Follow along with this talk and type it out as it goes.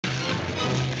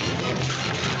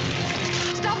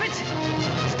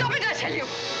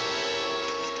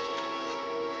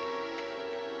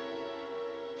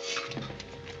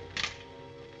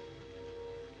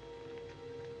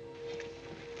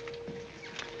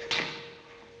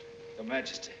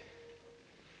Majesty.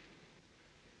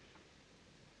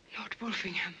 Lord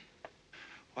Wolfingham.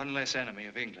 One less enemy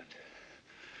of England.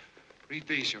 Read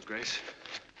these, Your Grace.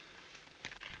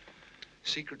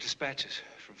 Secret dispatches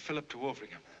from Philip to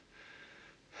Wolfingham.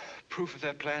 Proof of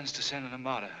their plans to send an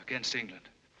armada against England.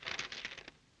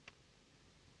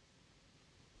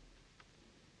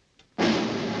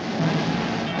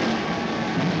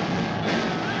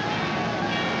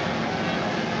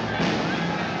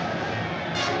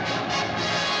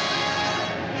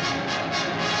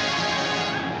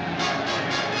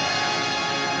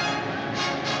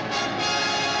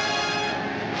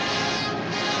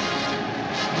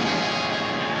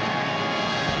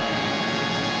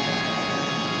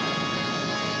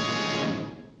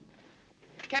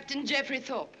 Captain Geoffrey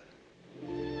Thorpe.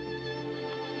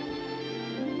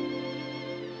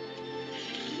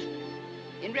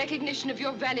 In recognition of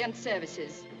your valiant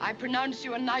services, I pronounce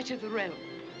you a knight of the realm.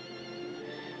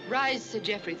 Rise, Sir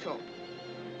Geoffrey Thorpe.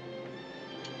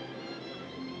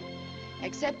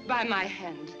 Accept by my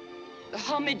hand the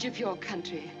homage of your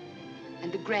country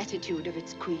and the gratitude of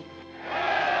its queen.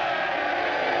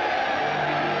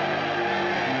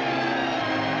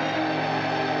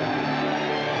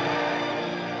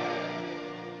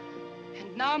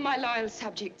 Now, my loyal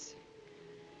subjects,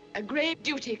 a grave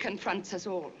duty confronts us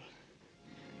all.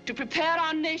 To prepare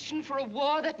our nation for a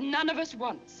war that none of us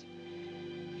wants.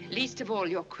 Least of all,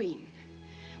 your queen.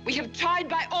 We have tried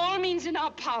by all means in our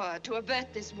power to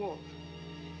avert this war.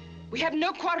 We have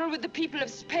no quarrel with the people of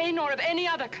Spain or of any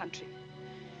other country.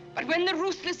 But when the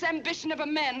ruthless ambition of a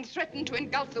man threatens to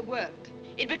engulf the world,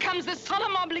 it becomes the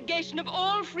solemn obligation of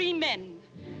all free men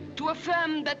to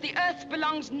affirm that the earth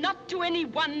belongs not to any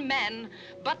one man,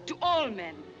 but to all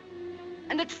men,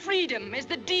 and that freedom is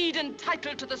the deed and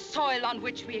title to the soil on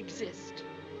which we exist.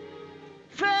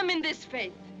 Firm in this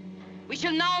faith, we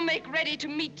shall now make ready to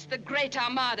meet the great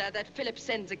armada that Philip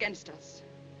sends against us.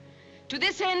 To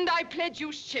this end, I pledge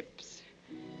you ships,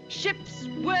 ships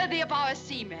worthy of our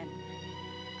seamen,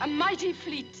 a mighty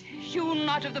fleet hewn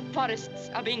out of the forests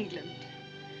of England,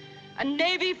 a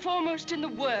navy foremost in the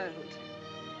world,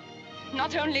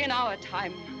 not only in our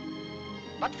time,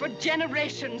 but for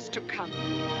generations to come.